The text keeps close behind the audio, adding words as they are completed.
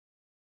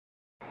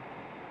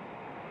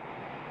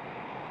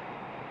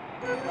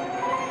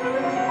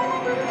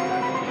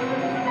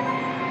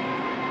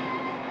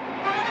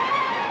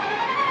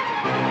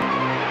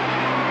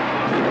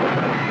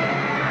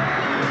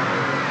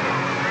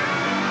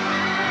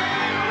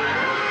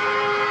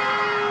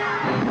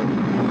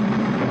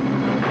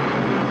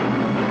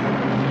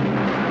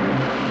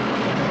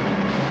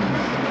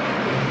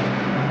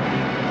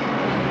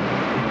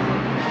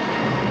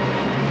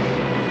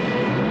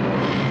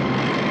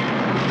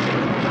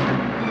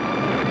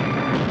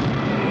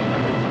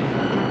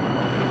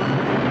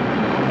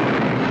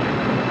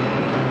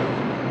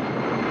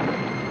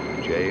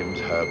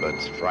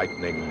Herbert's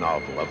frightening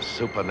novel of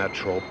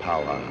supernatural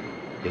power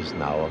is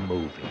now a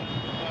movie.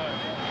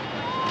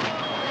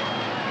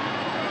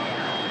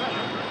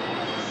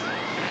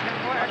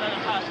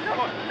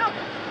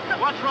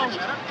 What's wrong,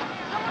 madam?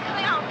 Someone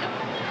coming out.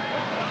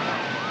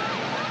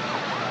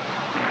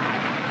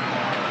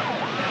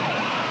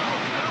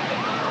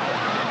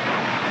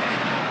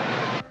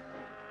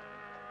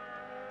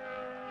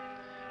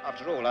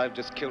 After all, I've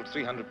just killed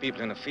 300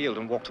 people in a field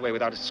and walked away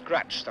without a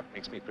scratch. That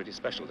makes me pretty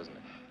special, doesn't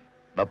it?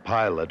 The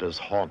pilot is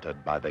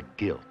haunted by the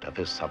guilt of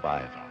his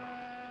survival.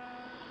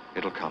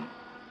 It'll come.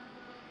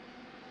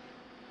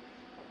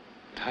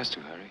 It has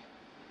to, Harry.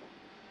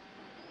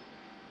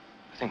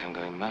 I think I'm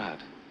going mad.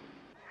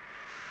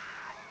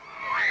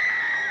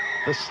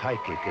 The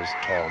psychic is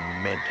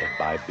tormented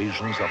by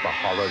visions of the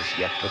horrors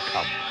yet to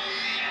come.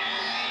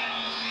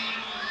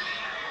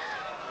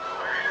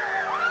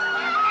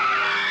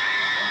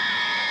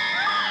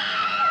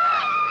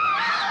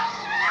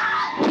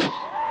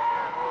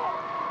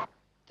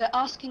 They're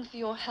asking for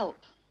your help.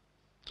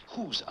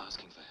 Who's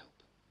asking for help?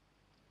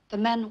 The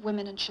men,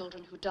 women, and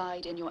children who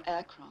died in your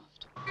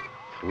aircraft.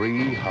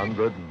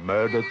 300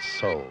 murdered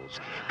souls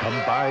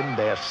combine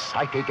their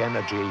psychic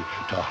energy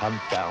to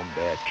hunt down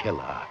their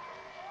killer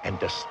and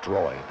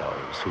destroy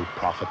those who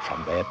profit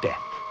from their death.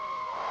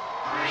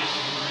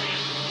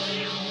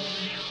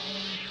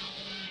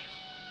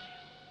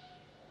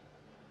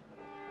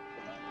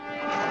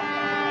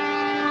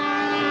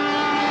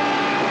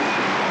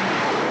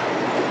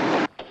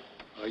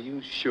 Are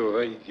you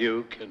sure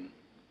you can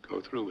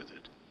go through with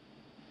it?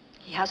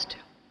 He has to.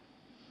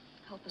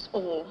 Help us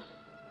all.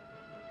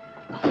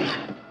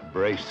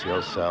 Brace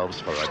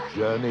yourselves for a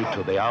journey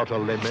to the outer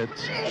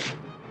limits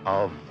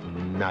of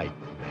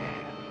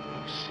nightmare.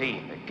 You've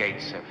seen the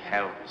gates of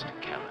hell, Mr.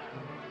 Keller.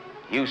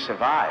 You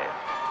survived.